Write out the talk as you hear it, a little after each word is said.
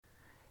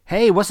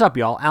Hey, what's up,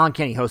 y'all? Alan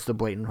Kenny, host of the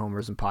Blatant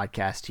Homerism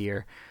podcast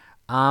here.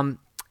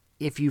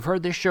 If you've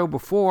heard this show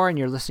before and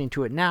you're listening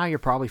to it now, you're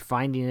probably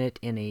finding it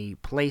in a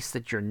place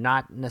that you're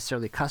not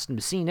necessarily accustomed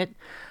to seeing it.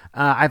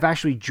 I've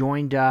actually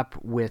joined up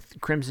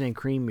with Crimson and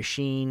Cream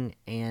Machine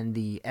and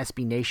the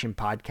SB Nation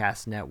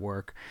podcast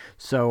network.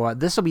 So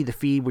this will be the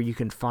feed where you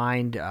can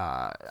find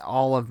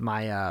all of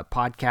my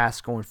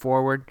podcasts going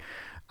forward.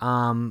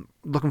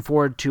 Looking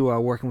forward to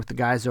working with the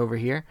guys over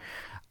here.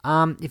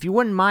 If you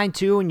wouldn't mind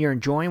too, and you're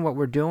enjoying what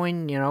we're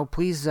doing,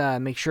 please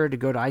make sure to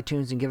go to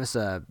iTunes and give us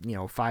a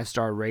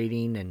 5-star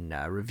rating and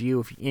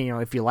review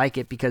if you like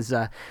it, because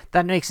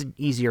that makes it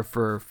easier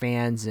for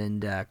fans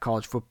and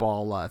college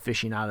football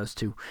aficionados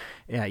to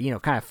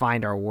kind of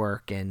find our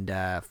work and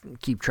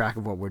keep track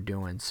of what we're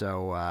doing.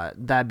 So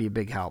that'd be a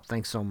big help.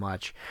 Thanks so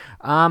much.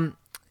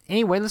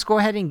 Anyway, let's go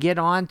ahead and get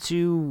on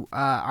to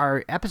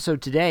our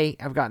episode today.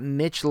 I've got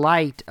Mitch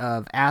Light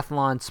of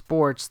Athlon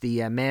Sports,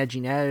 the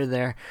managing editor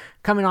there,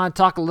 coming on to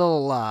talk a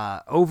little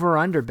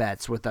over-under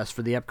bets with us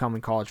for the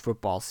upcoming college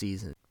football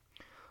season.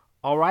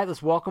 All right,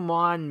 let's welcome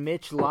on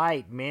Mitch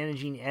Light,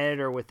 managing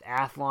editor with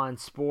Athlon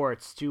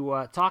Sports,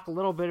 to talk a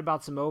little bit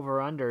about some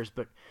over-unders.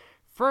 But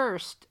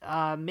first,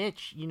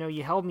 Mitch,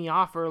 you held me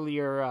off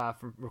earlier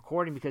from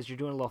recording because you're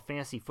doing a little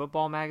fantasy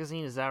football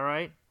magazine. Is that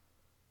right?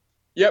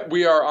 Yep,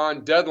 we are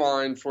on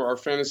deadline for our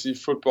fantasy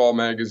football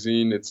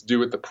magazine. It's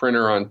due at the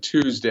printer on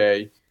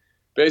Tuesday.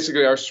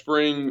 Basically, our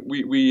spring,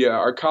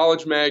 our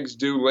college mag's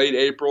due late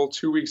April.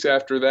 2 weeks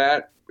after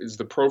that is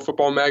the pro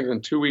football mag,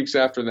 and 2 weeks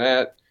after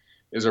that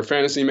is our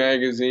fantasy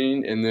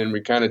magazine, and then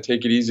we kind of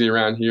take it easy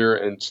around here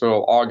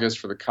until August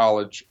for the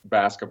college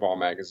basketball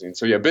magazine.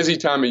 So yeah, busy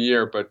time of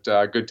year, but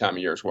good time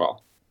of year as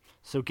well.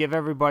 So give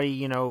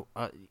everybody,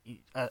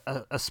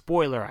 a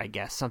spoiler, I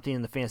guess, something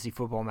in the fantasy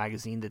football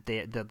magazine that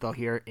they'll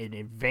hear in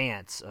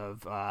advance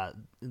of the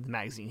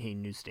magazine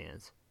hitting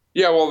newsstands.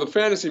 Yeah, well, the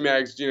fantasy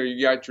mags,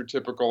 you got your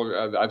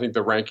typical. I think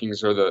the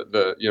rankings are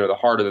the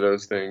heart of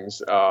those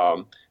things,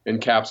 and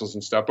capsules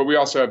and stuff. But we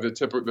also have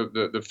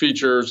the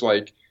features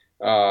like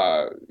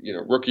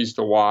rookies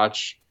to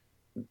watch,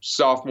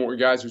 sophomore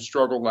guys who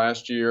struggled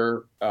last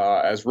year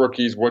as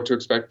rookies, what to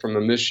expect from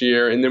them this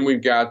year. And then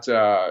we've got,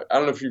 I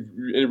don't know if you've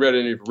read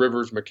any of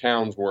Rivers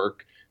McCown's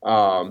work,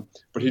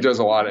 but he does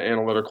a lot of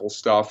analytical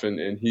stuff,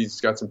 and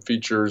he's got some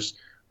features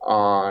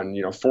on,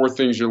 4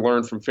 things you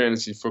learned from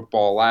fantasy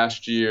football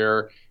last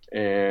year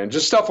and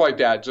just stuff like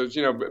that. Just,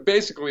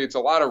 basically it's a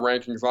lot of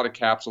rankings, a lot of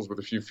capsules with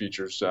a few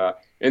features.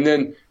 And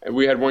then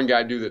we had one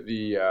guy do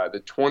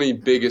the 20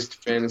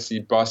 biggest fantasy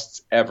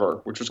busts ever,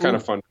 which was kind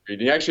of fun to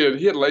read. He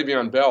had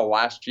Le'Veon Bell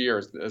last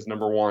year as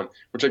number 1,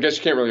 which I guess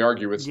you can't really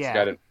argue with.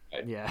 Yeah,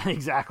 yeah,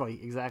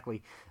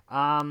 exactly.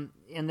 And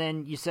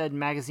then you said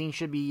magazine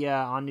should be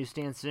on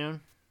newsstand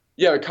soon?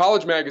 Yeah, the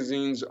college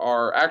magazines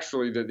are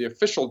actually, the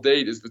official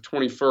date is the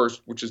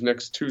 21st, which is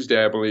next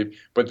Tuesday, I believe,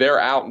 but they're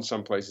out in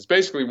some places.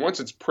 Basically,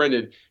 once it's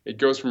printed, it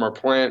goes from our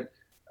plant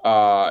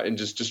and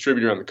just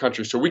distributed around the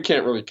country. So we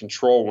can't really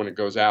control when it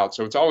goes out.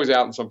 So it's always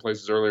out in some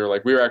places earlier.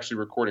 Like we were actually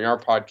recording our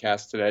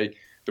podcast today,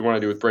 the one I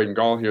do with Braden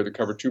Gall here, the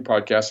Cover 2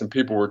 podcast, and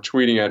people were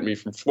tweeting at me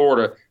from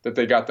Florida that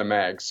they got the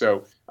mag.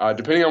 So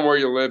depending on where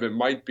you live, it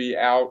might be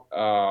out.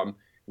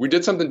 We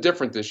did something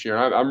different this year,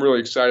 and I'm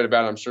really excited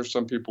about it. I'm sure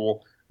some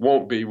people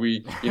won't be.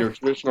 We,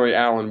 traditionally,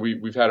 Alan,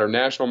 we've had our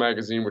national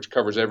magazine, which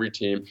covers every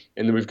team,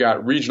 and then we've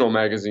got regional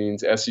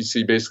magazines,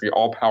 SEC, basically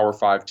all Power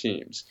 5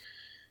 teams.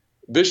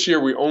 This year,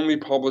 we only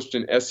published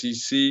an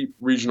SEC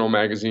regional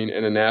magazine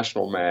and a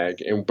national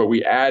mag, but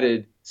we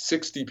added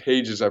 60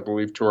 pages, I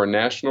believe, to our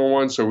national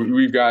one. So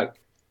we've got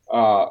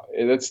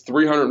that's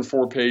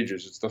 304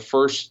 pages. It's the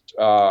first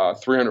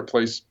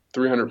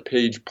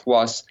 300-page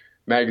plus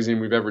magazine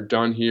we've ever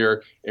done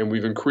here, and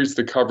we've increased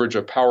the coverage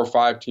of Power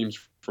 5 teams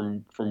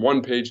from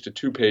 1 page to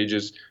 2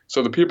 pages.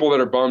 So the people that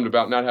are bummed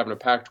about not having a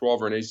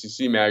Pac-12 or an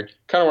ACC mag,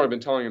 kind of what I've been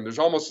telling them, there's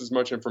almost as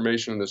much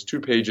information in those 2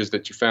 pages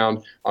that you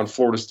found on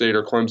Florida State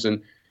or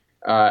Clemson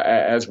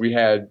as we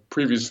had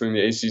previously in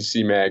the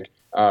ACC mag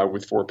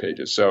with 4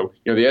 pages. So,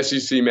 the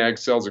SEC mag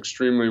sells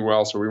extremely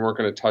well, so we weren't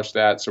going to touch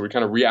that. So we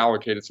kind of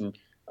reallocated some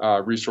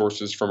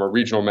resources from our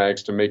regional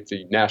mags to make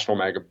the national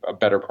mag a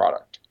better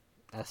product.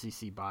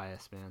 SEC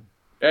bias, man.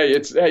 Hey,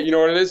 you know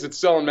what it is? It's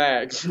selling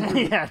mags.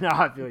 Yeah, no,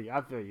 I feel you.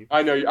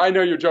 I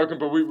know you're joking,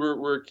 but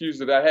we're accused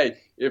of that. Hey,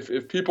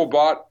 if people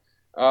bought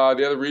the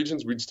other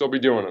regions, we'd still be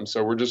doing them.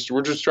 So we're just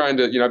trying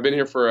to, I've been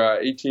here for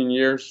 18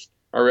 years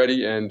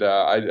already, and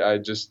I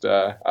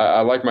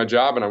like my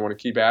job and I want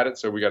to keep at it.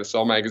 So we got to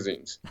sell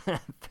magazines.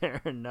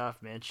 Fair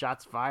enough, man.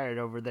 Shots fired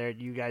over there.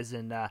 You guys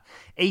in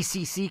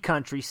ACC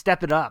country,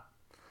 step it up.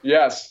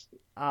 Yes.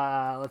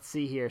 Let's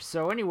see here.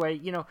 So anyway,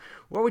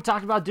 what we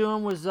talked about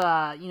doing was,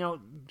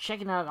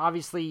 checking out,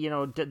 obviously,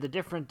 the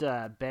different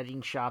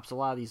betting shops. A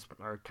lot of these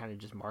are kind of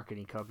just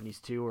marketing companies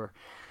too, or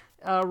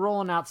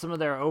rolling out some of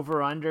their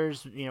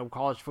over-unders,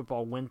 college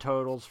football win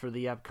totals for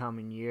the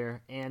upcoming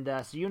year. And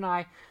so you and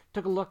I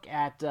took a look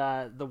at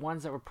the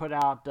ones that were put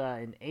out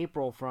in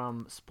April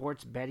from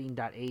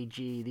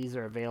sportsbetting.ag. These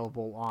are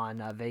available on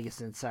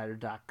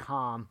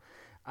vegasinsider.com.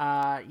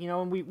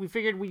 And we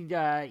figured we'd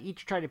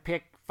each try to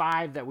pick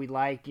 5 that we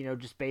like,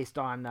 just based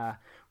on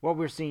what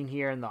we're seeing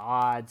here in the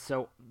odds.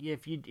 So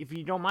if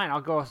you don't mind,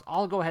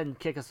 I'll go ahead and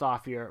kick us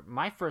off here.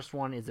 My first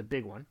one is a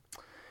big one.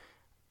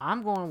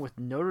 I'm going with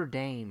Notre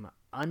Dame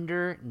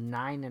under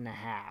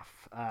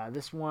 9.5.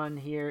 This one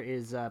here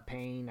is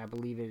paying, I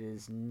believe it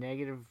is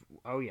negative.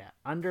 Oh yeah,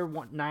 under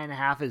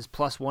 9.5 is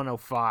plus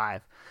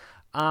 105.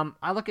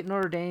 I look at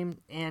Notre Dame,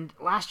 and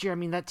last year, I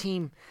mean, that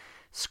team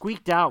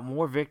squeaked out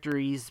more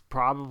victories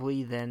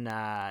probably than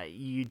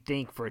you'd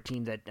think for a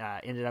team that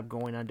ended up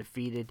going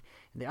undefeated.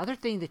 And the other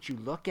thing that you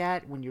look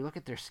at when you look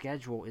at their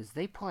schedule is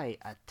they play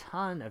a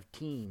ton of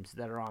teams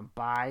that are on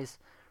byes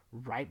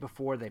right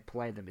before they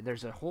play them.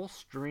 There's a whole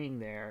string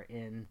there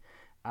in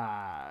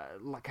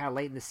kind of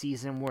late in the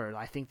season where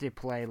I think they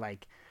play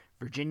like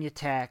Virginia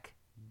Tech,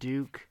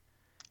 Duke,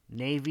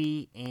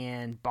 Navy,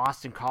 and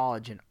Boston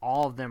College, and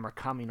all of them are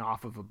coming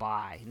off of a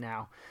bye.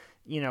 Now,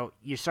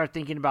 you start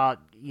thinking about,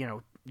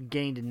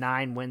 getting to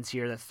 9 wins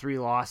here, that's 3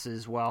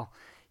 losses. Well,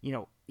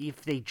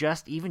 if they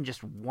even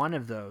just one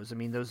of those, I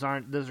mean, those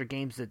are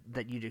games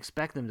that you'd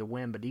expect them to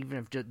win, but even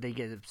if they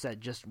get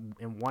upset just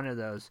in one of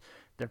those,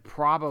 they're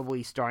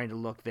probably starting to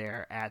look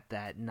there at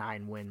that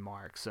 9-win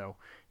mark. So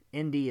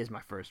Indy is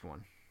my first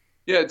one.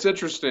 Yeah, it's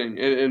interesting.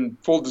 In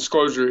full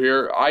disclosure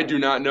here, I do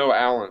not know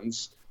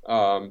Allen's.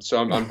 So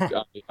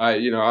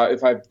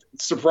if I'm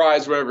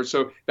surprised, whatever.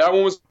 So that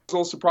one was a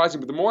little surprising.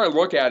 But the more I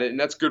look at it, and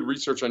that's good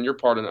research on your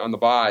part on the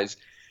buys,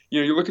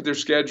 you look at their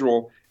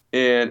schedule,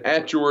 and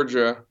at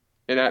Georgia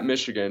and at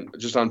Michigan,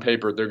 just on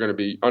paper, they're going to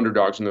be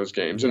underdogs in those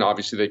games, and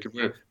obviously they could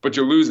win. But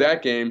you lose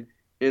that game,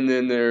 and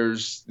then you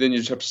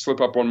just have to slip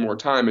up one more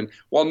time. And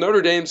while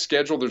Notre Dame's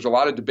schedule, there's a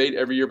lot of debate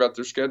every year about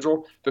their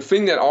schedule. The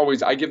thing that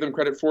always I give them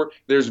credit for,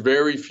 there's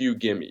very few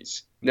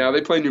gimmies. Now,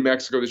 they play New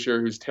Mexico this year,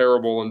 who's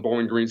terrible, and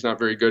Bowling Green's not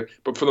very good.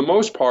 But for the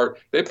most part,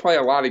 they play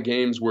a lot of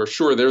games where,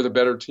 sure, they're the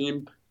better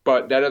team,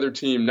 but that other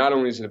team not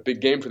only is it a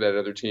big game for that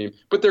other team,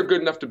 but they're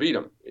good enough to beat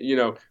them.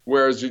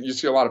 Whereas you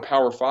see a lot of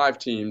Power 5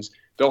 teams,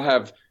 they'll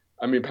have,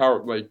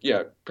 power,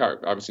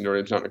 obviously Notre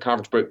Dame's not in the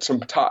conference, but some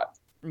top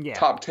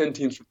 10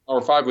 teams from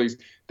Power 5 leagues,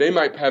 they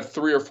might have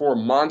 3 or 4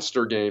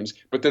 monster games,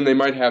 but then they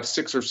might have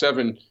 6 or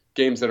 7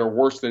 games that are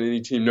worse than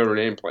any team Notre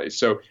Dame plays.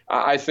 So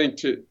I think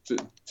to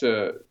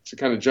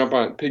kind of jump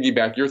on,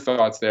 piggyback your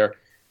thoughts there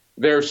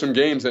are some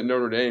games that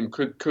Notre Dame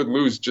could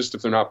lose just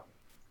if they're not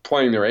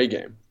playing their A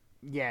game.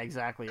 Yeah,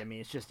 exactly. I mean,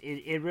 it's just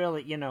it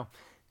really,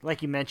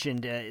 like you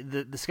mentioned,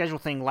 the schedule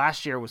thing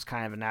last year was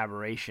kind of an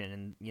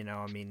aberration,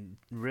 and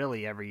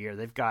really every year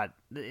they've got,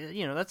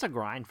 that's a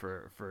grind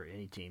for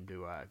any team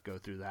to go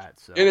through that.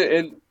 So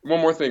and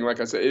one more thing, like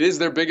I said, it is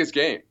their biggest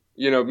game.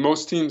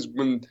 Most teams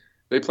when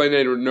they play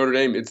Notre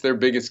Dame, it's their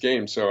biggest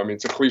game. So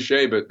it's a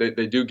cliche, but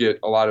they do get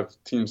a lot of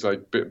teams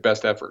like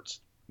best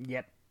efforts.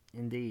 Yep,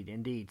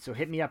 indeed. So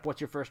hit me up.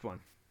 What's your first one?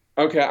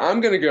 Okay,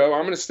 I'm going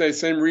to stay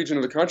same region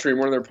of the country,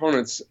 one of their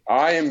opponents.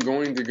 I am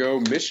going to go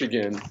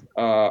Michigan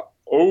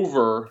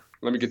over,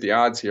 let me get the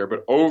odds here,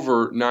 but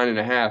over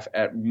 9.5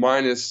 at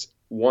minus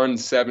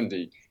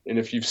 170. And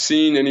if you've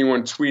seen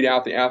anyone tweet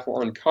out the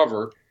Athlon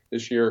cover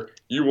this year,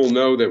 you will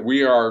know that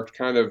we are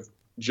kind of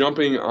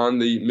jumping on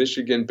the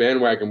Michigan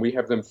bandwagon. We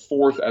have them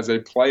 4th as a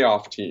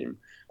playoff team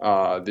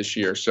this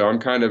year. So I'm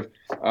kind of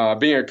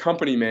being a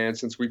company man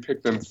since we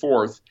picked them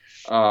 4th.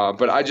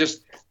 But I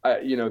just,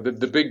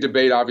 the big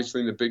debate,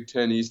 obviously, in the Big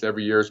Ten East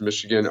every year is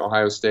Michigan,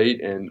 Ohio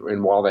State.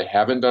 And while they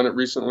haven't done it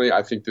recently,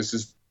 I think this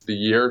is the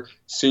year.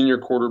 Senior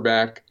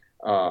quarterback,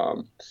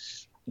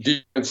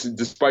 defense,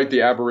 despite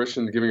the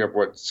aberration, giving up,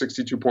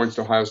 62 points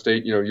to Ohio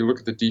State. You look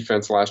at the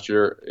defense last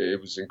year,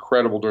 it was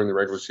incredible during the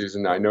regular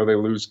season. I know they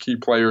lose key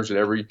players at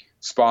every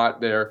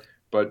spot there,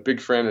 but big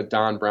fan of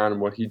Don Brown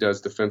and what he does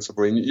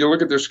defensively. And you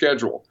look at their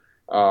schedule.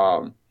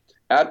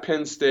 At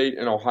Penn State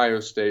and Ohio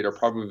State are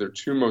probably their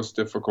 2 most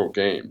difficult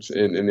games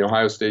in the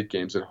Ohio State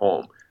games at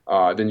home.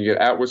 Then you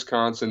get at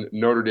Wisconsin,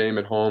 Notre Dame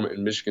at home,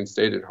 and Michigan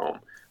State at home.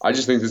 I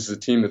just think this is a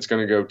team that's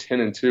going to go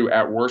 10-2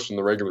 at worst in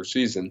the regular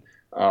season.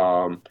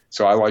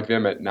 So I like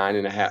them at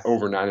 9.5,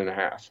 over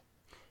 9.5.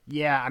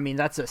 Yeah,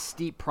 that's a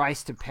steep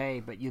price to pay,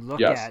 but you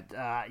look at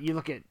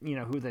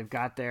who they've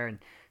got there, and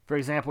for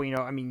example,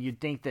 you'd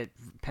think that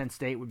Penn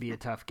State would be a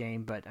tough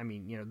game, but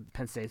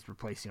Penn State's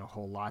replacing a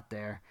whole lot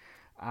there.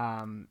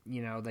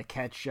 They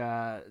catch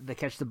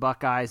the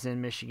Buckeyes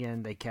in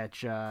Michigan. They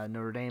catch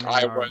Notre Dame in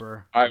Ann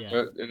Arbor.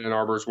 Iowa in Ann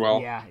Arbor as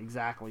well. Yeah,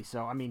 exactly.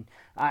 So, I'm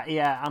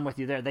with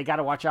you there. They got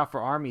to watch out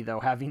for Army, though.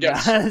 Having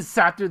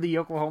sat through the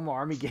Oklahoma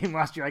Army game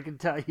last year, I can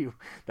tell you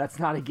that's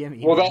not a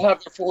gimme. Well, they'll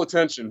have their full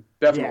attention,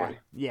 definitely.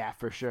 Yeah,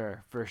 for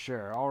sure.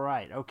 All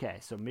right. Okay,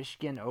 so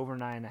Michigan over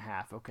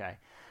 9.5. Okay.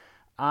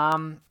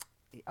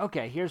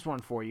 Okay, here's one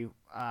for you.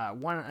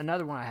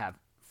 Another one I have.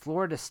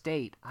 Florida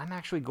State, I'm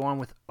actually going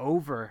with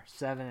over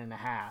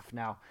 7.5.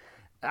 Now,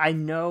 I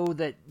know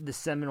that the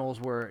Seminoles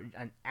were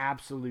an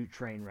absolute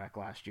train wreck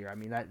last year.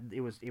 That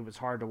it was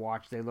hard to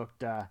watch. They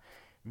looked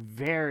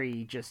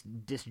very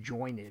just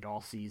disjointed all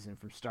season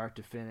from start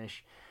to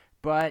finish.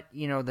 But,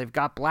 they've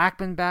got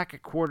Blackman back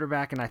at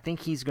quarterback, and I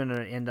think he's going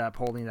to end up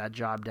holding that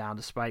job down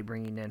despite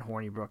bringing in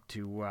Hornibrook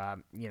to,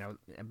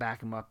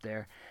 back him up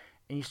there.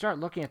 And you start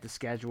looking at the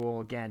schedule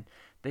again.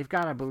 They've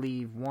got, I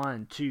believe,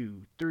 1,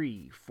 2,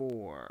 3,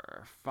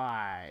 4,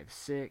 5,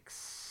 6,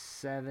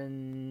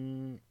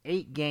 7,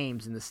 8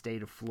 games in the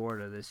state of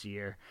Florida this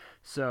year.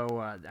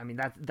 So,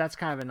 that's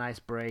kind of a nice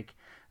break.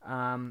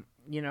 I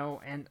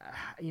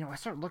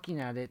start looking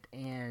at it,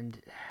 and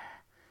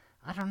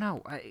I don't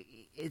know.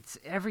 It's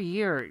every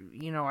year,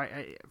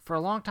 for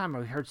a long time,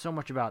 I've heard so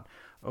much about,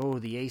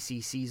 the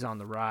ACC's on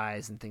the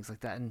rise and things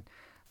like that. And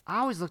I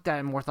always looked at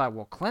it and more thought,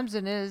 well,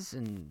 Clemson is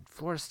and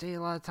Florida State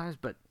a lot of times,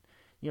 but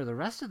the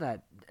rest of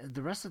that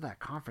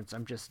conference,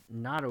 I'm just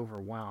not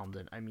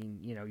overwhelmed. And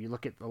you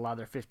look at a lot of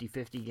their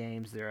 50-50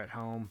 games, they're at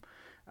home,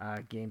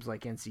 games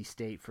like NC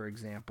State, for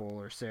example,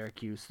 or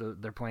Syracuse,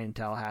 they're playing in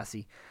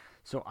Tallahassee.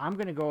 So I'm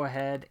going to go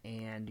ahead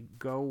and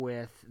go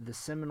with the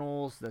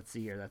Seminoles. That's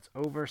the year. That's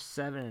over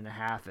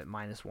 7.5 at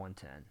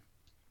 -110.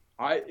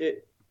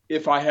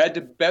 If I had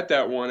to bet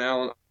that one,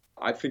 Alan,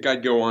 I think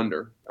I'd go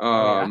under.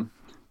 Yeah?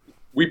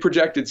 We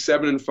projected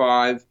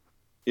 7-5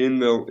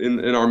 in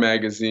our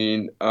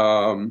magazine.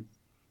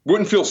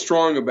 Wouldn't feel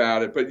strong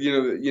about it, but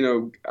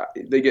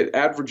they get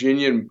at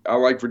Virginia, and I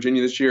like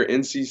Virginia this year.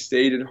 NC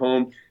State at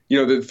home.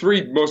 The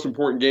three most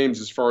important games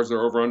as far as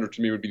their over-under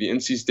to me would be the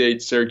NC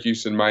State,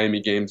 Syracuse, and Miami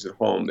games at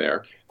home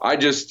there. I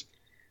just,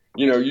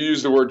 you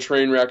use the word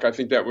train wreck. I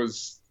think that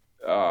was,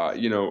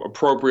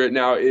 appropriate.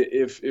 Now,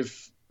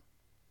 if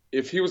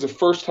he was a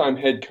first-time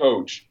head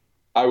coach,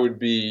 I would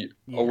be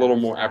a little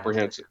more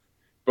apprehensive.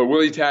 But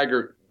Willie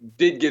Taggart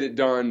did get it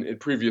done at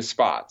previous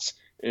spots.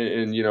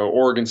 And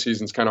Oregon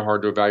season's kind of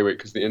hard to evaluate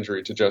because of the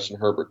injury to Justin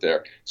Herbert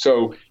there.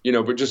 So,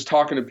 but just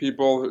talking to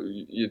people,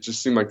 it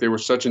just seemed like they were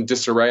such in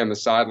disarray on the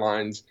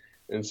sidelines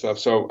and stuff.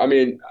 So,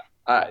 it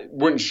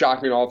wouldn't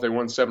shock me at all if they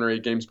won 7 or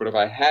 8 games. But if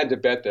I had to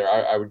bet there,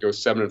 I would go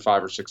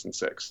 7-5 or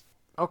 6-6.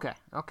 Okay.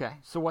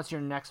 So what's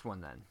your next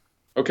one then?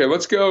 Okay,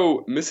 let's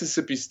go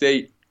Mississippi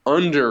State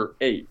under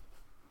 8.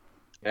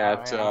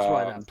 That's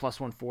what,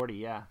 +140,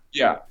 yeah.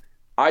 Yeah.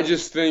 I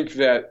just think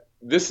that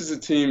this is a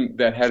team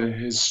that had a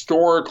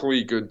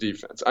historically good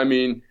defense.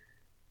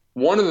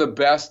 One of the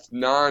best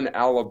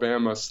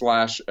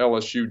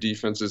non-Alabama/LSU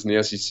defenses in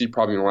the SEC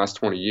probably in the last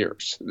 20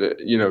 years.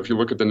 If you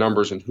look at the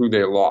numbers and who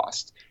they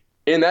lost.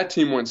 And that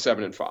team went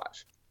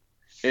 7-5.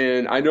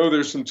 And I know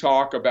there's some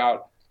talk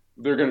about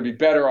they're going to be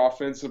better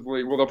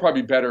offensively. Well, they'll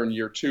probably be better in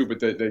year 2, but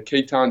the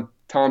Keaton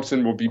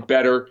Thompson will be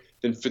better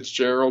than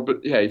Fitzgerald. But,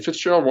 hey,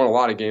 Fitzgerald won a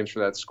lot of games for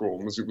that school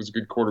and was a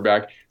good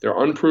quarterback. They're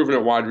unproven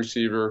at wide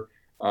receiver.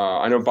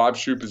 I know Bob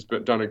Shoop has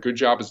done a good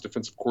job as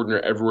defensive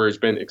coordinator everywhere he's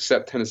been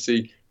except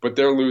Tennessee, but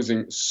they're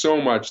losing so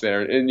much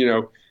there. And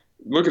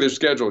look at their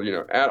schedule,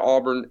 at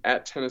Auburn,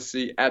 at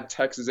Tennessee, at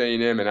Texas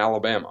A&M, and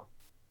Alabama,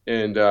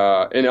 and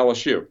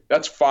LSU.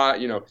 That's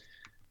 5,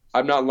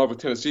 I'm not in love with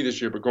Tennessee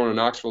this year, but going to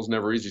Knoxville is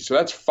never easy. So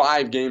that's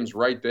 5 games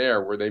right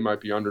there where they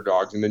might be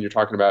underdogs. And then you're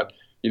talking about,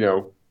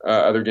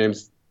 other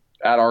games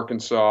at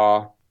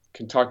Arkansas,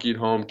 Kentucky at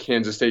home,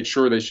 Kansas State.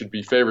 Sure, they should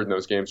be favored in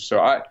those games. So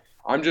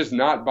I'm just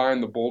not buying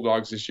the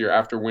Bulldogs this year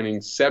after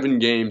winning 7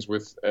 games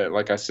with,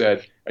 like I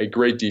said, a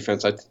great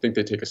defense. I think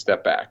they take a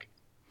step back.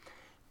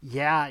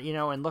 Yeah,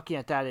 and looking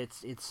at that,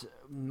 it's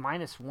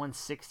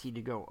 -160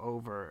 to go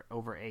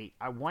over 8.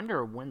 I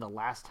wonder when the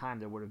last time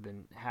there would have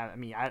been.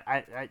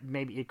 I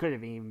maybe it could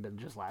have even been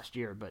just last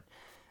year, but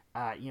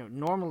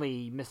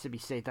normally Mississippi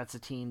State, that's a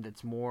team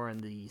that's more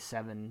in the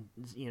 7.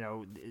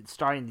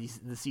 Starting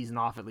the season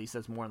off at least,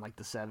 that's more in like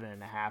the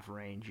 7.5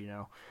 range.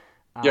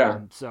 Yeah.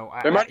 So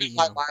they might be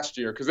hot last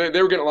year because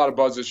they were getting a lot of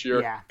buzz this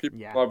year. Yeah. People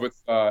love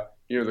with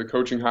the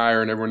coaching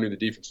hire, and everyone knew the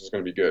defense was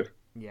going to be good.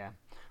 Yeah.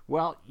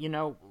 Well,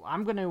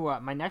 I'm going to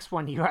my next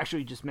one. You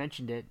actually just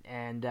mentioned it,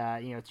 and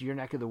it's your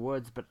neck of the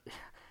woods, but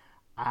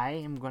I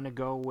am going to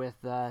go with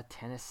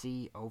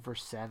Tennessee over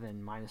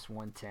 7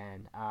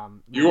 -110.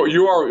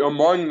 You are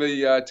among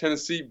the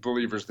Tennessee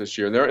believers this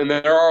year, and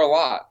there are a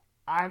lot.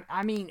 I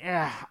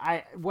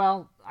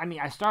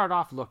started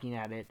off looking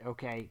at it.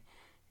 Okay.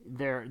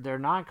 Their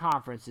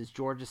non-conference is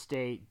Georgia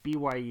State,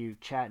 BYU,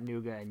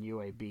 Chattanooga, and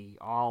UAB,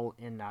 all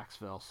in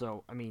Knoxville.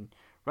 So,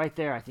 right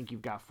there, I think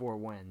you've got 4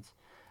 wins.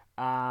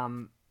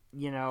 Then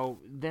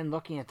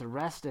looking at the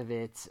rest of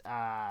it,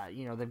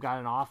 they've got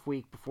an off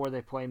week before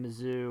they play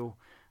Mizzou.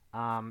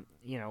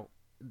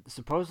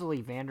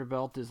 Supposedly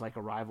Vanderbilt is like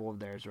a rival of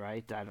theirs,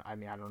 right? I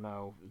don't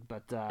know,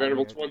 but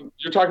Vanderbilt's won.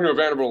 You're talking to a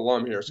Vanderbilt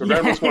alum here, so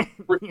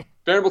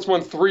Vanderbilt's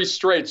won 3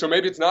 straight. So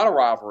maybe it's not a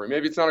rivalry.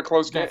 Maybe it's not a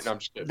close game. No, I'm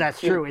just kidding. That's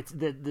true. It's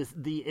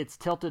it's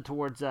tilted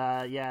towards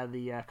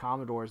the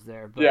Commodores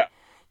there. But, yeah.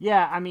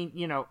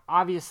 Yeah,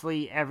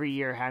 obviously every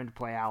year having to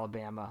play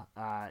Alabama,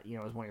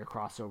 as one of your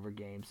crossover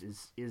games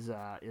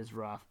is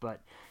rough.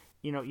 But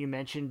you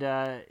mentioned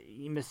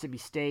Mississippi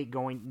State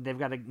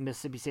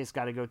Mississippi State's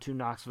got to go to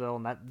Knoxville,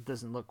 and that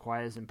doesn't look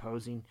quite as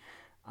imposing.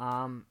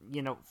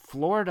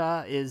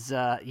 Florida is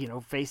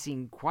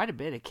facing quite a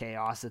bit of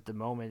chaos at the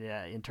moment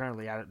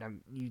internally.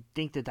 You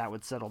think that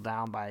would settle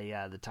down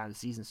by the time the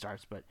season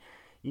starts, but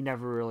you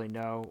never really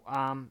know.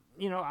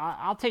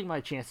 I'll take my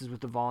chances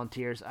with the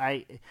Volunteers.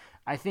 I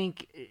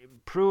think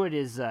Pruitt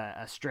is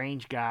a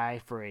strange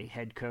guy for a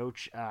head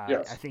coach. I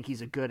Yes. think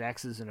he's a good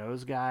X's and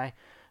O's guy,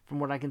 from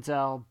what I can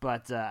tell.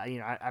 But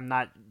I'm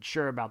not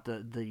sure about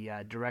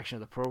the direction of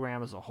the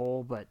program as a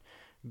whole. But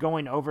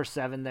going over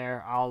 7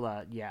 there,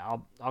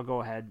 I'll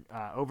go ahead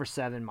over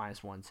 7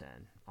 minus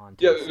 110 on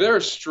Yeah, Tennessee. they're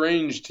a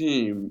strange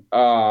team.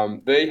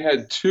 They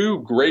had two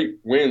great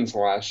wins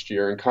last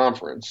year in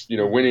conference.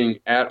 Mm-hmm. Winning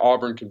at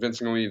Auburn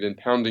convincingly, then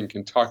pounding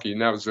Kentucky,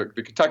 and that was the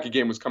Kentucky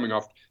game was coming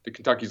off the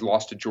Kentucky's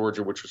loss to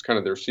Georgia, which was kind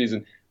of their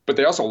season. But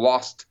they also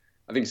lost,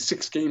 I think,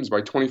 6 games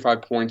by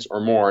 25 points or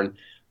more. And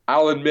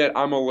I'll admit,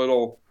 I'm a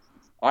little.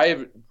 I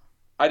have.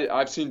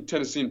 I've seen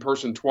Tennessee in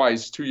person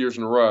twice, 2 years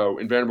in a row,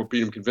 and Vanderbilt beat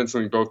them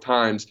convincingly both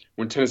times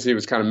when Tennessee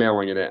was kind of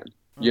mailing it in.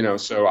 Mm-hmm.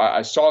 So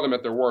I saw them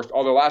at their worst.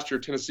 Although last year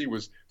Tennessee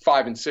was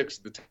 5-6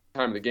 at the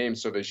time of the game,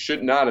 so they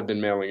should not have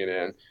been mailing it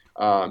in.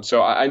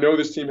 So I know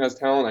this team has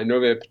talent. I know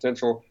they have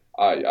potential.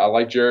 I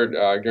like Jared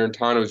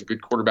Garantano; he's a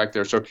good quarterback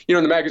there. So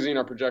in the magazine,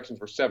 our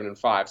projections were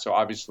 7-5. So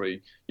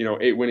obviously,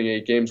 winning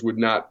 8 games would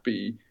not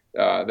be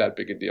that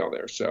big a deal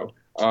there. So.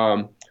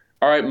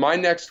 All right, my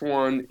next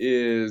one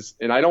is,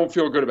 and I don't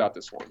feel good about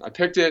this one. I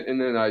picked it,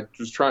 and then I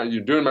was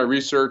doing my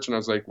research, and I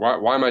was like,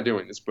 why am I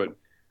doing this? But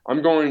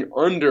I'm going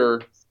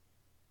under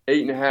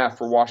 8.5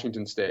 for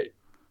Washington State,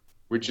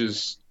 which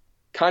is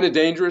kind of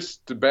dangerous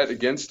to bet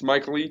against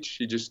Mike Leach.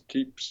 He just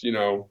keeps,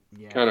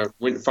 kind of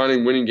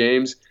finding winning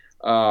games.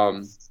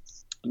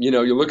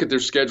 You look at their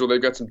schedule;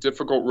 they've got some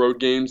difficult road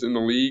games in the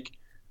league.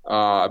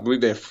 I believe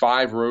they have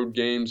 5 road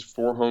games,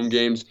 4 home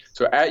games.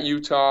 So at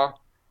Utah,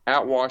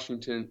 at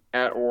Washington,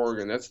 at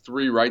Oregon. That's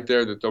 3 right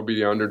there that they'll be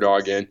the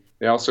underdog in.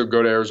 They also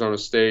go to Arizona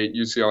State,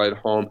 UCLA at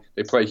home.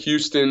 They play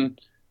Houston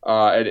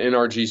at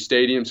NRG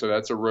Stadium, so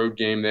that's a road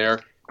game there.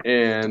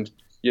 And,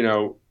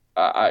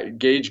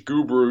 Gage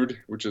Gubrud,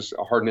 which is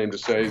a hard name to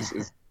say,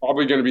 is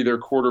probably going to be their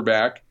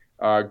quarterback,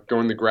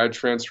 going the grad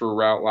transfer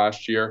route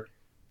last year.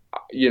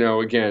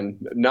 Again,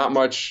 not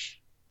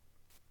much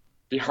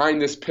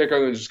behind this pick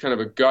other than just kind of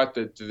a gut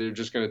that they're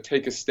just going to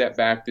take a step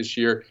back this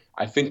year.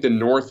 I think the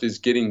North is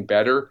getting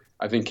better.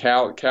 I think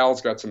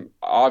Cal's got some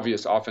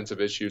obvious offensive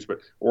issues,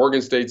 but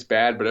Oregon State's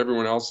bad, but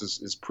everyone else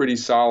is pretty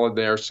solid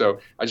there. So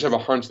I just have a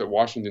hunch that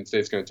Washington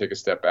State's going to take a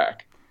step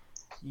back.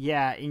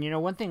 Yeah,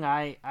 and one thing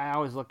I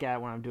always look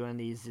at when I'm doing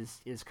these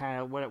is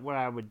kind of what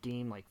I would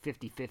deem like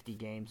 50-50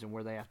 games and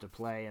where they have to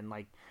play. And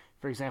like,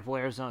 for example,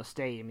 Arizona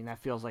State, I mean,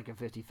 that feels like a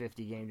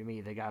 50-50 game to me.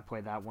 They got to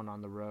play that one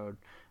on the road.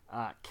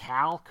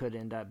 Cal could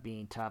end up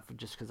being tough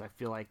just because I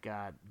feel like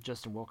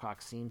Justin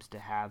Wilcox seems to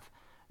have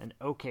an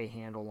okay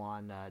handle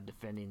on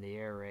defending the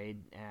air raid.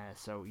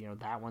 So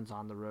that one's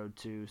on the road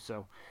too.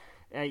 So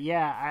I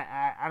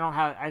don't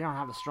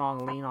have a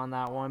strong lean on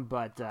that one,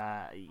 but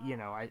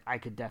I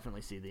could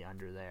definitely see the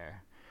under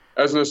there.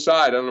 As an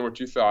aside, I don't know what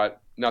you thought.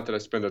 Not that I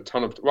spend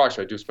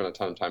actually I do spend a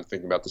ton of time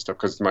thinking about this stuff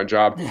because it's my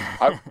job.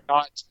 I'm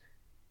not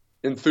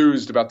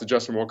enthused about the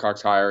Justin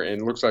Wilcox hire,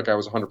 and it looks like I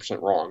was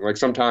 100% wrong. Like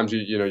sometimes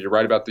you're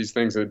right about these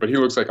things, but he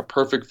looks like a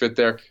perfect fit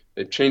there.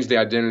 They've changed the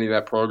identity of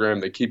that program.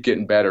 They keep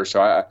getting better,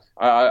 so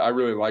I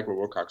really like what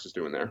Wilcox is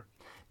doing there.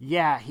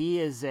 Yeah,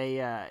 he is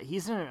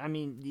he's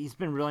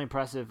been really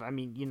impressive. I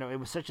mean, it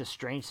was such a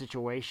strange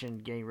situation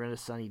getting rid of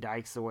Sonny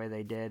Dykes the way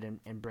they did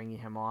and bringing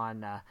him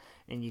on.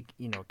 And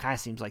it kind of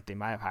seems like they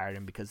might have hired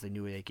him because they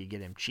knew they could get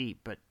him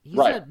cheap. But he's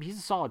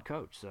a solid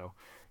coach. So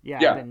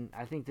yeah.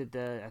 I think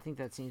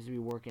that seems to be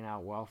working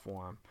out well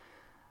for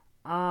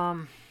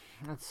him.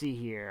 Let's see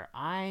here.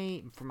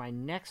 For my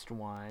next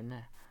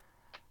one.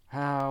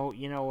 Oh,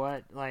 you know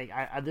what? Like,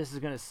 this is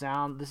gonna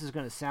sound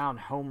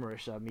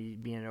homerish of me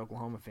being an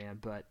Oklahoma fan,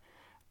 but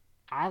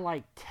I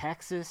like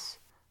Texas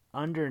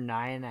under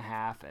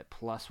 9.5 at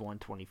plus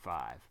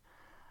 125.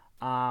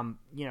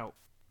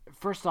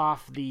 First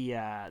off, the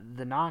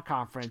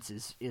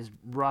non-conference is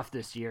rough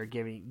this year,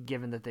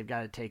 given that they've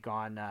got to take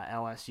on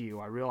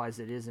LSU. I realize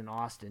it is in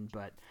Austin,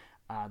 but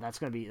that's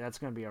gonna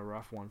be a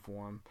rough one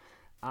for them.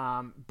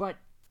 But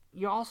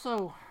you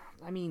also,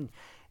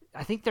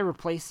 I think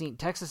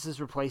Texas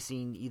is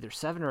replacing either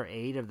 7 or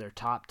 8 of their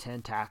top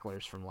 10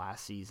 tacklers from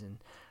last season.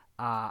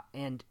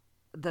 And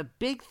the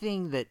big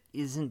thing that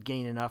isn't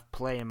getting enough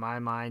play in my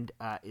mind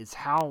is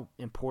how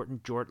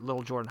important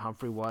little Jordan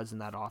Humphrey was in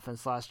that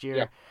offense last year.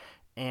 Yeah.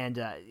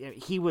 And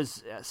he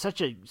was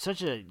such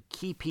a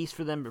key piece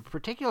for them,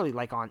 particularly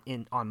like on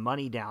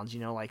money downs,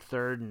 like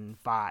 3rd and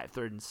 5,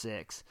 3rd and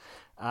 6,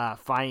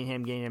 finding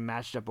him, getting him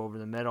matched up over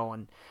the middle.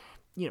 And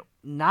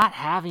not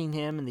having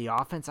him in the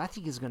offense, I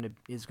think is going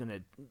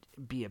to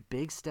be a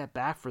big step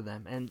back for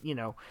them. And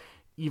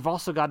you've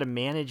also got to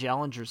manage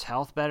Ellinger's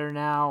health better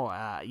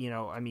now.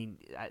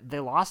 They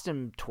lost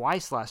him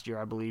twice last year,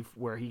 I believe,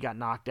 where he got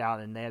knocked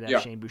out, and they had to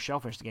have Shane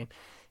Buechele finish the game.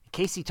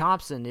 Casey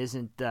Thompson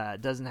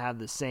doesn't have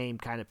the same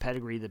kind of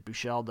pedigree that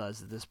Buechele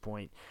does at this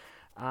point.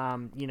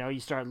 You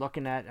start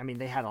looking at,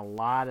 they had a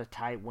lot of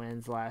tight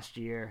wins last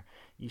year.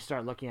 You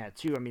start looking at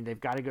too, they've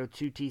got to go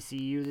to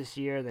TCU this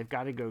year. They've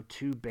got to go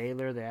to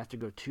Baylor. They have to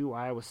go to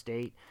Iowa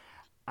State.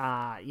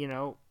 You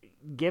know,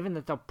 given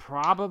that they'll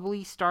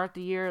probably start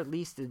the year at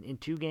least in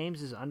 2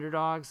 games as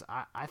underdogs,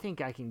 I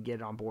think I can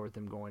get on board with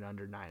them going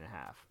under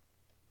 9.5.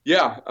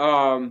 Yeah,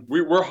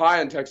 we're high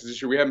on Texas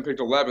this year. We haven't picked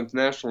 11th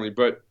nationally,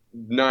 but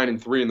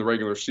 9-3 in the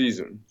regular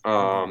season.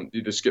 Like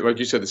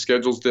you said, the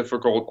schedule's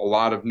difficult. A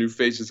lot of new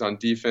faces on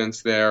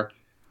defense there,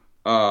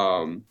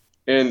 um,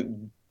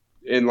 and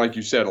and like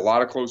you said, a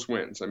lot of close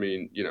wins. I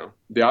mean,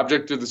 the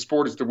object of the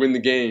sport is to win the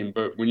game,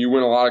 but when you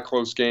win a lot of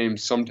close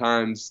games,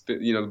 sometimes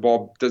the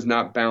ball does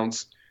not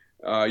bounce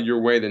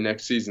your way the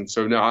next season.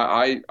 So no,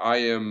 I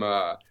am.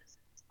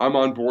 I'm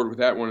on board with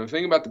that one. The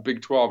thing about the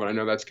Big 12, and I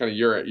know that's kind of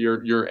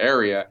your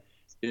area,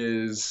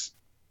 is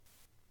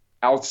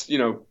out.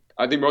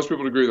 I think most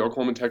people would agree that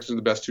Oklahoma and Texas are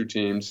the best 2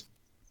 teams.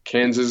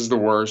 Kansas is the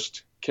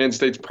worst. Kansas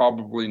State's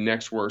probably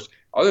next worst.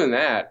 Other than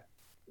that,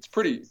 it's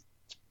pretty.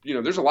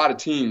 There's a lot of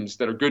teams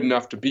that are good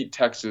enough to beat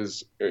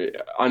Texas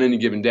on any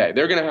given day.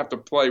 They're going to have to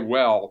play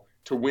well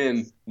to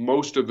win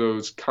most of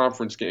those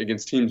conference games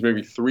against teams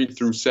maybe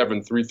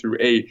 3-7,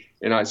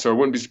 3-8, so I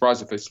wouldn't be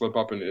surprised if they slip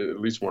up in at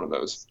least one of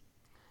those.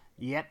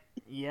 Yep.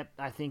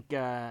 I think,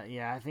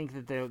 I think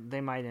that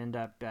they might end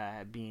up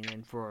being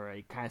in for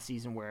a kind of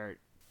season where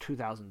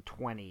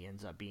 2020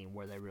 ends up being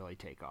where they really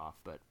take off.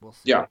 But we'll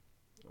see. Yeah,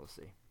 we'll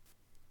see.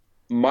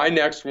 My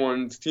next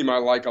one's team I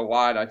like a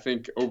lot. I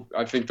think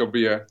there'll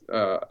be a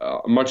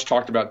much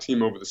talked about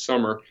team over the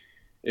summer.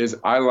 Is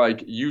I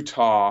like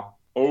Utah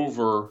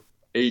over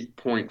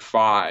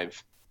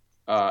 8.5,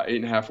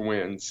 8.5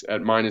 wins at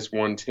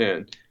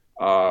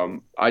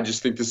 -110. I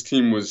just think this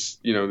team was,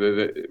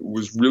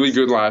 was really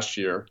good last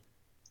year,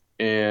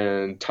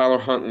 and Tyler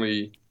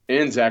Huntley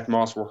and Zach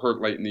Moss were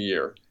hurt late in the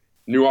year.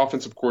 New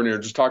offensive coordinator.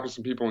 Just talking to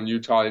some people in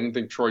Utah, I didn't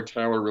think Troy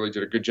Taylor really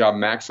did a good job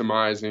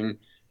maximizing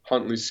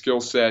Huntley's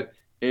skill set.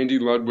 Andy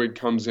Ludwig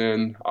comes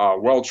in,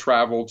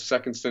 well-traveled,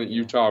 second stint at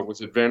Utah,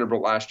 was at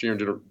Vanderbilt last year and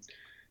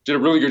did a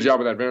really good job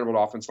with that Vanderbilt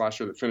offense last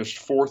year that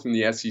finished 4th in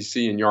the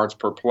SEC in yards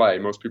per play.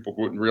 Most people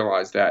wouldn't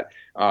realize that.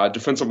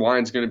 Defensive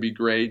line is going to be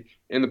great.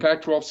 And the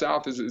Pac-12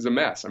 South is a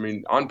mess. I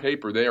mean, on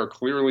paper, they are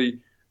clearly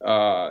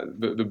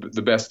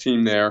the best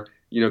team there.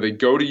 They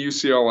go to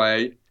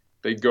UCLA.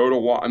 They go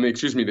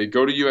to they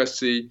go to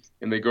USC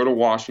and they go to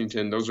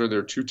Washington. Those are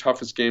their 2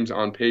 toughest games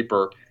on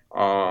paper.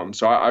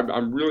 So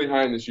I'm really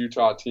high on this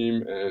Utah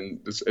team,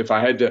 and if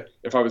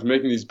I was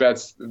making these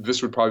bets,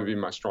 this would probably be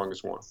my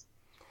strongest one.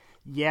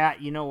 Yeah,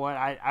 you know what?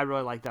 I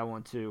really like that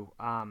one too.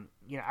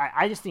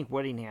 I just think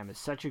Whittingham is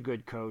such a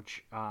good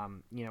coach.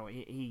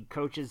 He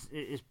coaches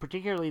is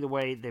particularly the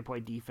way they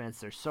play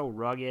defense. They're so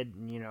rugged,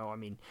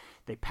 and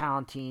they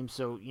pound teams,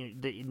 so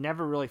it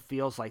never really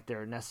feels like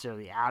they're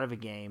necessarily out of a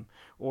game,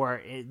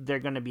 or they're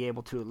going to be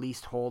able to at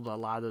least hold a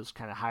lot of those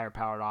kind of higher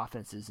powered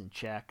offenses in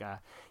check.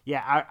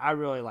 I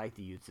really like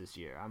the Utes this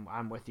year.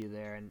 I'm with you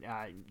there, and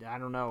I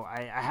don't know.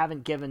 I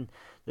haven't given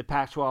the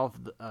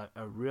Pac-12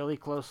 a really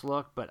close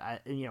look, but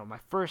my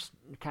first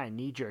kind of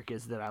knee jerk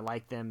is that I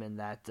like them in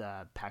that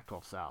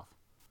Pac-12 South.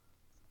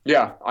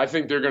 Yeah, I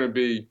think they're going to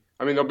be.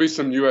 There'll be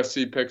some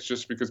USC picks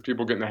just because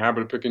people get in the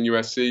habit of picking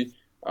USC.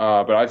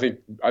 But I think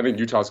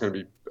Utah's going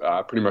to be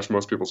pretty much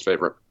most people's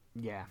favorite.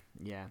 Yeah.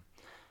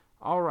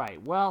 All right.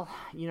 Well,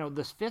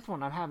 this fifth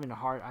one I had a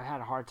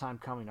hard time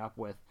coming up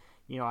with.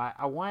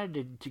 I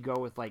wanted to go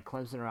with like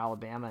Clemson or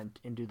Alabama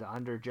and do the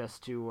under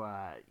just to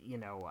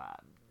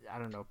I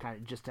don't know, kind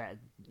of just to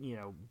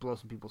blow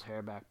some people's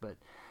hair back. But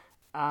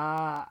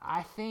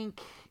I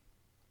think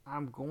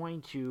I'm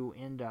going to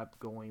end up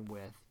going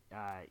with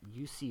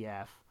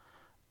UCF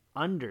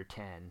under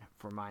 10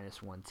 for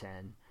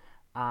 -110.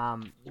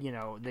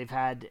 They've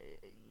had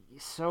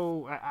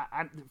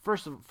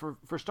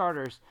for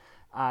starters,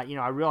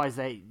 I realize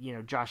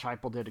that Josh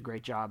Heupel did a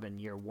great job in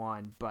year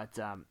one, but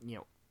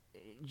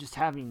just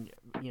having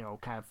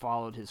kind of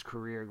followed his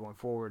career going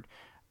forward,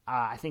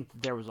 I think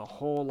that there was a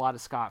whole lot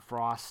of Scott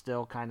Frost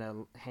still kind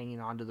of hanging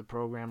on to the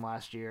program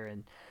last year,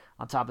 and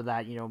on top of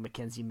that,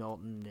 Mackenzie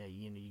Milton,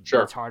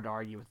 Sure. It's hard to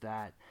argue with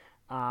that.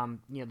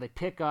 They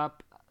pick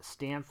up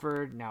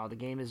Stanford. Now the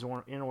game is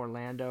in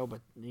Orlando,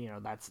 but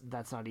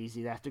that's not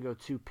easy. They have to go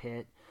to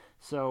Pitt,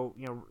 so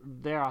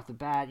there off the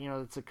bat,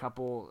 it's a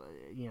couple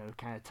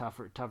kind of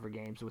tougher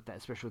games with that,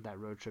 especially with that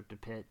road trip to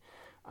Pitt.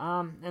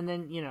 And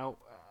then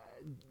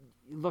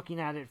looking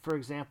at it, for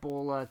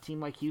example, a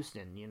team like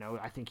Houston,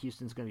 I think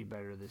Houston's going to be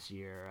better this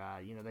year.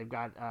 They've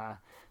got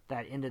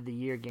that end of the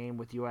year game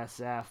with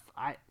USF.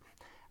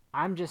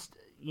 I'm just,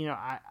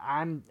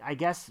 I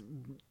guess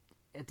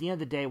at the end of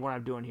the day, what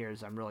I'm doing here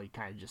is I'm really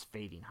kind of just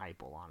fading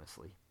Heupel,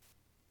 honestly.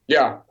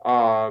 Yeah,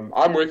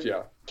 I'm with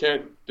you.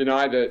 Can't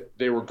deny that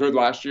they were good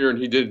last year, and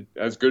he did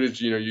as good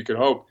as you could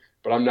hope.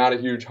 But I'm not a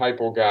huge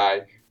Heupel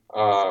guy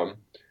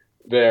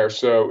there,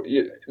 so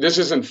this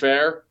isn't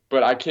fair.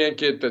 But I can't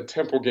get the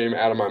Temple game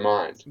out of my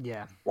mind.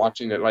 Yeah,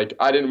 watching it, like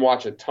I didn't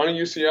watch a ton of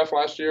UCF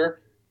last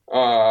year,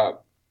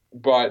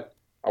 but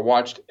I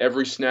watched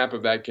every snap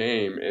of that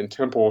game. And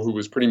Temple, who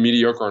was pretty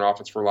mediocre on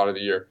offense for a lot of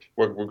the year,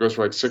 goes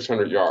for like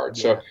 600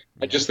 yards. So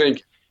I just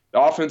think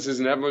the offense is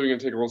inevitably going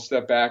to take a little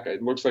step back.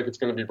 It looks like it's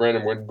going to be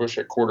Brandon Wimbush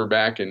at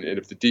quarterback, and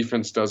if the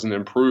defense doesn't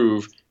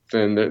improve,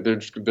 then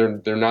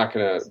they're not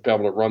going to be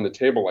able to run the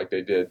table like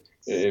they did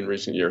in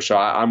recent years. So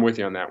I'm with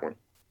you on that one.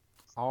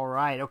 All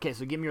right. Okay,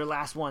 so give me your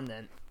last one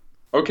then.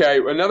 Okay,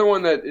 another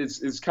one that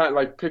is kind of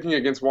like picking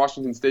against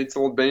Washington State's a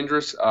little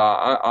dangerous.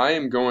 I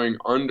am going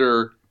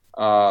under.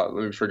 Let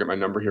me forget my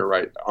number here.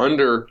 Right,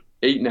 under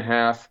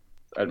 8.5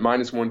 at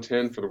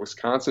 -110 for the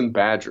Wisconsin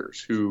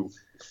Badgers, who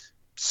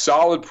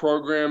solid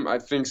program. I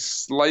think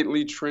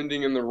slightly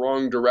trending in the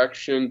wrong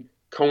direction,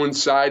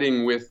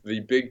 coinciding with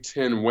the Big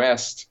Ten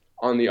West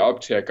on the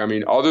uptick. I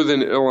mean, other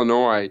than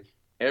Illinois,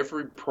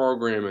 every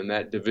program in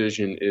that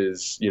division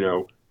is,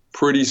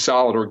 pretty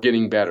solid or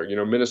getting better.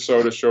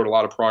 Minnesota showed a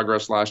lot of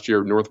progress last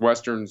year.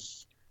 Northwestern,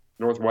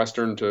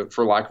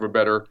 for lack of a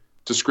better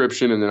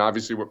description, and then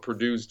obviously what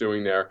Purdue's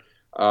doing there.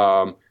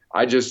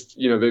 I just,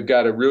 they've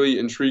got a really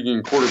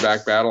intriguing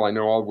quarterback battle. I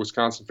know all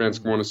Wisconsin fans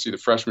want to see the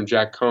freshman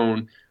Jack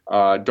Cohn.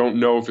 Don't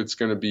know if it's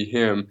going to be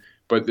him,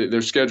 but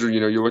their schedule,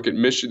 you look at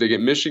Michigan, they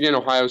get Michigan,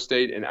 Ohio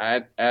State, and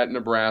at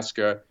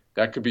Nebraska.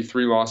 That could be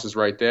 3 losses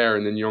right there,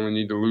 and then you only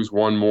need to lose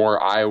one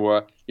more.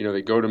 Iowa,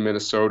 they go to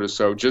Minnesota.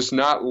 So just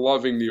not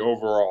loving the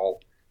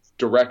overall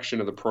direction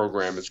of the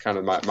program is kind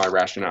of my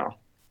rationale.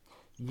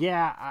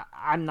 Yeah,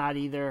 I'm not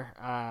either.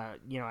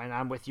 And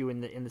I'm with you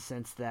in the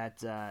sense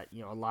that a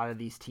lot of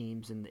these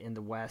teams in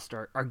the West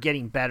are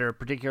getting better,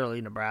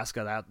 particularly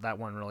Nebraska. That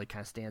one really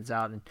kind of stands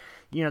out. And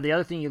the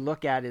other thing you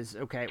look at is,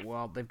 okay,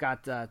 well, they've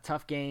got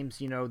tough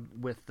games.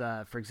 With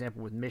for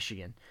example with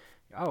Michigan.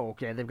 Oh,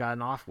 okay, they've got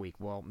an off week.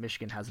 Well,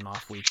 Michigan has an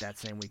off week that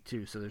same week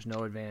too, so there's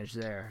no advantage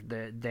there.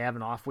 They have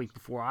an off week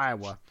before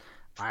Iowa.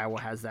 Iowa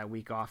has that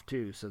week off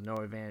too, so no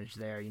advantage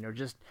there.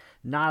 Just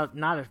not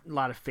a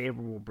lot of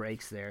favorable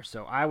breaks there.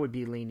 So I would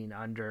be leaning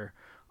under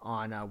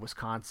on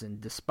Wisconsin,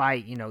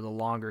 despite the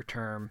longer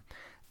term,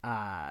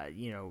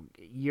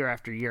 year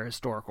after year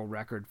historical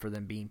record for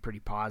them being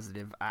pretty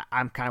positive.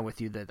 I'm kind of with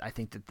you that I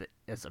think that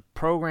as a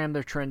program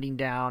they're trending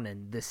down,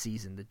 and this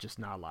season that just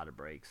not a lot of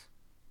breaks.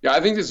 Yeah, I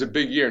think this is a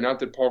big year. Not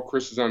that Paul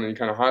Chryst is on any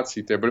kind of hot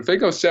seat there, but if they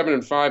go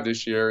 7-5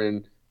 this year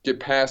and get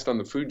passed on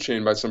the food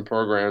chain by some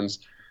programs,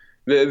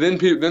 then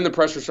the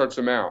pressure starts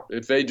to mount.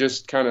 If they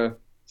just kind of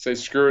say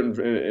screw it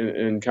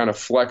and kind of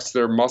flex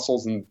their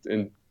muscles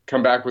and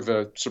come back with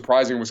a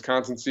surprising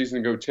Wisconsin season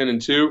and go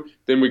 10-2,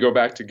 then we go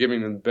back to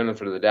giving them the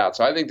benefit of the doubt.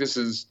 So I think this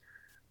is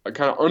a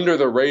kind of under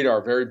the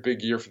radar, very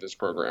big year for this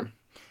program.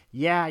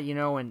 Yeah,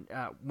 and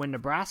when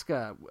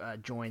Nebraska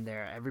joined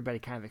there, everybody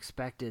kind of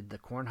expected the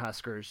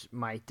Cornhuskers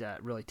might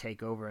really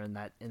take over in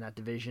that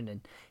division,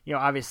 and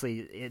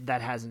obviously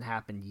that hasn't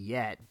happened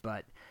yet.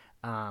 But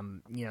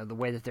the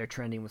way that they're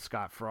trending with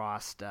Scott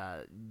Frost,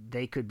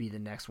 they could be the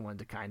next one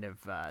to kind of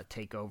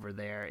take over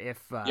there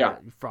if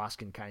Frost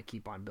can kind of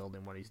keep on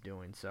building what he's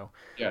doing. So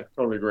yeah,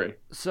 totally agree.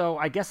 So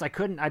I guess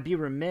I'd be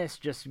remiss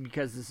just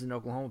because this is an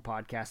Oklahoma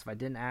podcast if I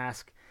didn't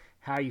ask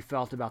how you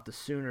felt about the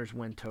Sooners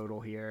win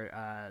total here.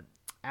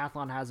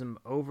 Athlon has them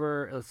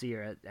over. Let's see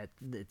here. At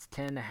it's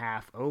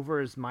 10.5.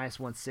 Over is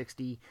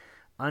 -160.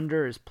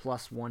 Under is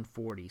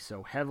 +140.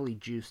 So heavily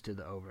juiced to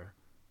the over.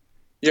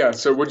 Yeah.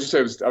 So what'd you say?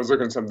 I was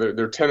looking at something.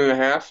 They're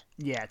 10.5.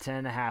 Yeah,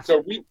 10.5.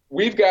 So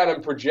we've got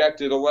them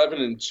projected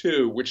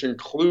 11-2, which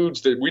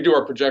includes that we do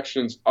our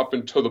projections up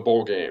until the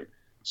bowl game.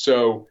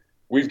 So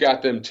we've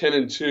got them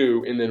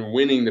 10-2 and then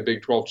winning the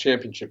Big 12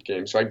 championship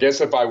game. So I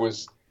guess if I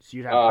was, so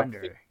you'd have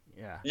under.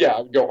 Yeah,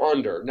 I'd go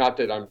under. Not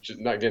that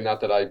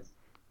I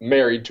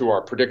married to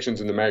our predictions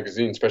in the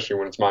magazine, especially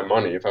when it's my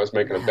money. If I was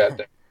making a bet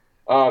there,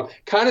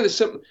 kind of the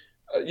simple.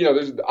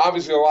 There's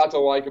obviously a lot to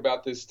like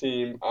about this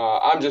team.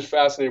 I'm just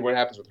fascinated what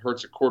happens with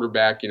Hurts at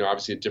quarterback.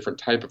 Obviously a different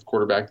type of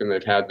quarterback than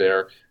they've had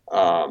there.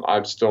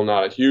 I'm still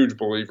not a huge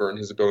believer in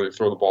his ability to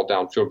throw the ball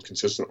downfield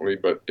consistently,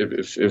 but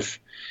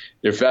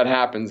if that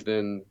happens,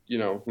 then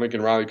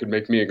Lincoln Riley could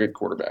make me a good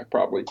quarterback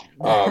probably.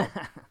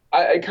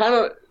 I kind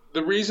of.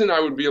 The reason I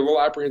would be a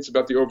little apprehensive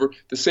about the over,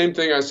 the same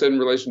thing I said in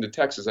relation to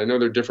Texas. I know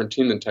they're a different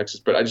team than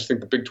Texas, but I just think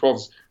the Big 12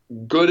 is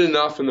good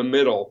enough in the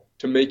middle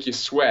to make you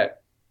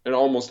sweat in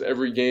almost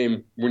every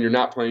game when you're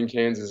not playing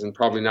Kansas and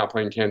probably not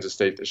playing Kansas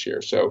State this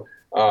year. So,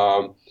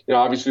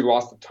 obviously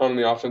lost a ton on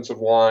the offensive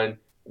line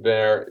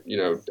there.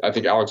 I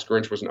think Alex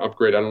Grinch was an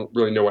upgrade. I don't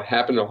really know what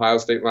happened to Ohio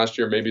State last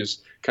year. Maybe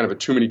it's kind of a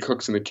too many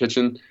cooks in the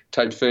kitchen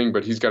type thing,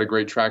 but he's got a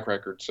great track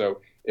record. So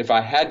if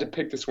I had to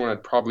pick this one,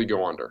 I'd probably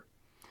go under.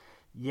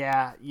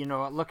 Yeah,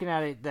 looking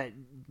at it, that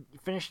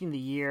finishing the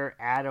year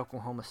at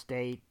Oklahoma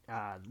State,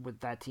 with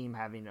that team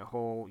having a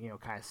whole,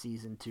 kind of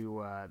season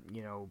to,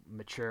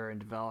 mature and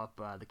develop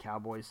the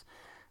Cowboys,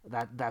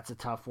 that's a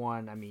tough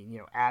one. I mean,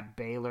 at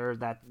Baylor,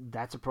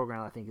 that's a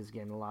program I think is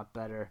getting a lot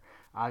better.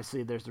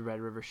 Obviously, there's the Red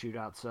River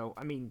Shootout. So,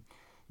 I mean,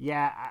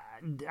 yeah,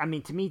 I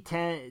mean, to me,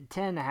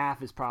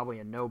 10.5 is probably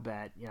a no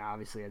bet.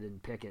 Obviously I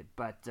didn't pick it,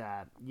 but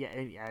I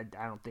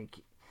don't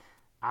think.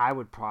 I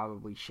would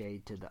probably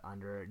shade to the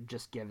under,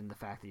 just given the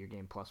fact that you're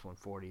getting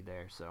 +140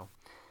 there. So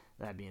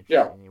that'd be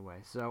interesting anyway.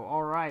 So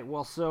all right,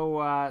 well,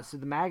 so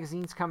the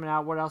magazine's coming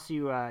out. What else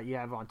you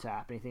have on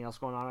tap? Anything else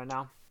going on right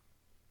now?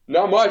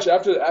 Not much.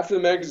 After the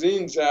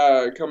magazines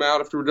come out,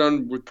 after we're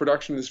done with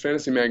production of this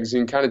fantasy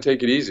magazine, kind of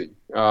take it easy.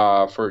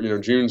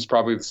 June's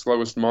probably the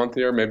slowest month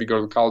here. Maybe go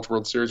to the College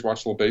World Series,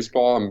 watch a little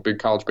baseball. I'm a big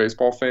college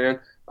baseball fan.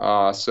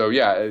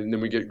 And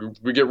then we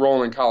get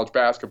rolling in college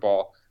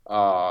basketball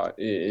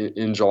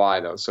in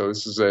July though. So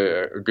this is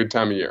a good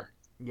time of year.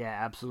 Yeah,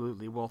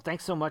 absolutely. Well,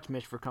 thanks so much,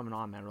 Mitch, for coming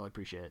on, man. Really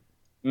appreciate it.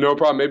 No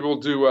problem. Maybe we'll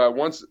do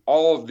once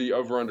all of the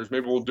over-unders.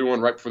 Maybe we'll do one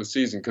right before the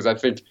season because I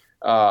think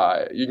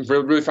you can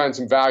really find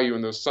some value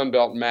in those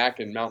Sunbelt, MAC,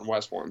 and Mountain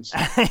West ones.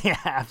 Yeah,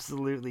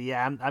 absolutely.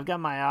 Yeah, I've got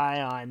my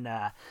eye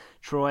on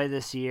Troy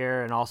this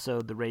year and also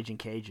the Raging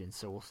Cajuns,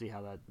 so we'll see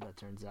how that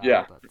turns out.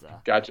 Yeah,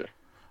 gotcha.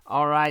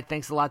 All right.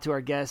 Thanks a lot to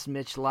our guest,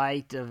 Mitch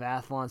Light of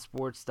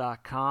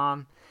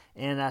AthlonSports.com.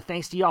 And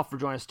thanks to y'all for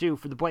joining us, too.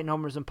 For the Blatant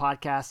Homerism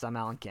Podcast, I'm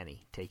Alan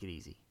Kenny. Take it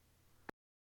easy.